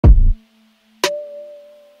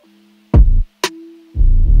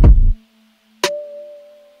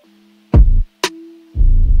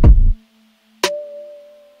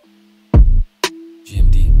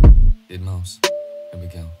Dydmos. Here we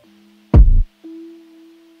go.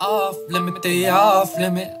 Off limit, they off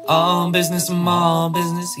limit. All business, I'm all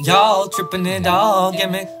business. Y'all tripping it, all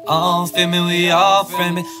gimmick. All figment, we all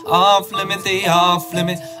frame it. Off limit, they off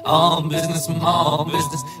limit. All business, I'm all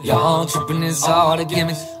business. Y'all tripping is all the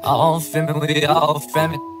gimmick. All figment, we all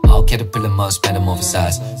frame it. All caterpillar must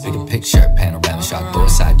metamorphosise. Bigger picture, panorama shot,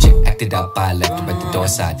 doorside. Chick acted out by left to right the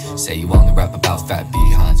doorside. Say you only rap about fat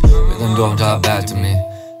behinds. Rhythm don't talk back to me.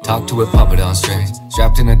 Talk to it, pop it on strings.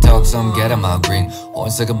 Strapped in a tux, I'm getting my green.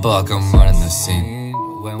 Horns like a buck, I'm running the scene.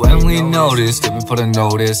 When we notice, did we put a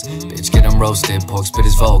notice? Bitch getting roasted, pork spit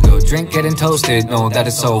is vulgar. Drink getting toasted, know that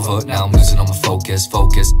it's over. Now I'm losing all my focus.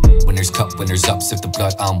 Winners cut, winners up, sift the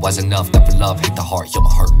blood. I'm wise enough, that for love, hate the heart, you're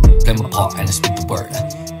my hurt. Play my part and I speak the word.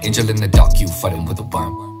 Angel in the dark, you fighting with a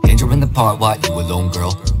worm. Danger in the part, why you alone,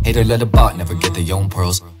 girl? Hater let a bot, never get their own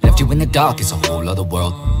pearls. Left you in the dark, it's a whole other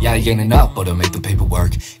world. Yeah, you ain't enough, but I'll make the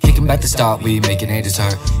paperwork. Kicking back the start, we making haters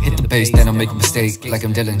hurt. Hit the base, then I'll make a mistake, like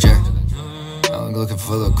I'm Dillinger. I'm looking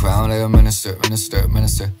for the crown, like a minister.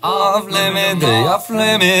 Off limit, they off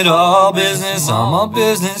limit. All business, I'm all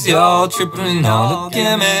business. Y'all tripping on the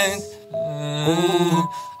gimmick. Ooh.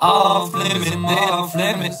 Off limit, they off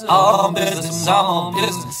limit. All business, I'm all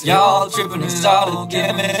business. Y'all tripping, it's all a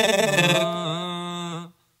gimmick.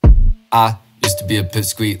 I used to be a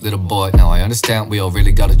pipsqueak little boy. Now I understand we all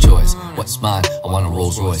really got a choice. What's mine? I want a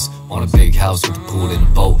Rolls Royce. Want a big house with a pool and a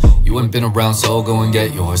boat. You ain't been around, so go and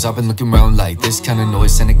get yours. I've been looking around like this kind of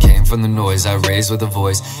noise, and it came from the noise I raised with a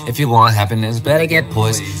voice. If you want happiness, better get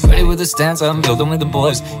poised. Ready with a stance, I'm building with the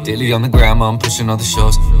boys. Daily on the gram, I'm pushing all the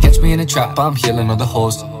shows. Catch me in a trap, I'm healing all the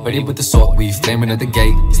hoes. Ready with the sword, we flaming at the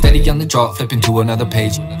gate. Steady on the drop, flipping to another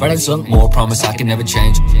page. Writing some more, promise I can never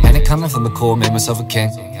change. And it coming from the core, made myself a king.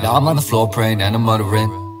 Now I'm on the floor praying and I'm muttering.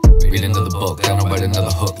 Read another book, then I'll write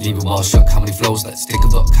another hook. Leave it all shook, how many flows? Let's take a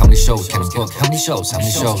look. How many shows can I book? How many shows?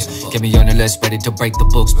 Get me on the list, ready to break the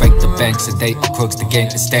books. Break the banks, and they are crooks. The game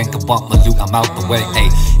is stank, I want my loot, I'm out the way. Hey,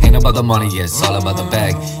 ain't about the money, yeah, it's all about the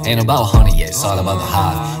bag. Ain't about honey, yeah, it's all about the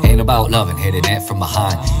hive. Ain't about loving, hitting it from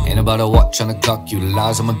behind. Ain't about a watch on the clock,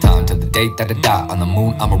 utilize on my time. Till the day that I die, on the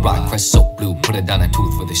moon I'm a rock. Fresh soap blue, put it down a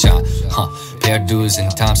tooth with a shine. Pair of dues in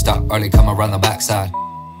time, stop early, come around the backside.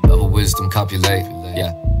 Love of wisdom, copulate,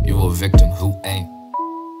 yeah. You a victim who ain't.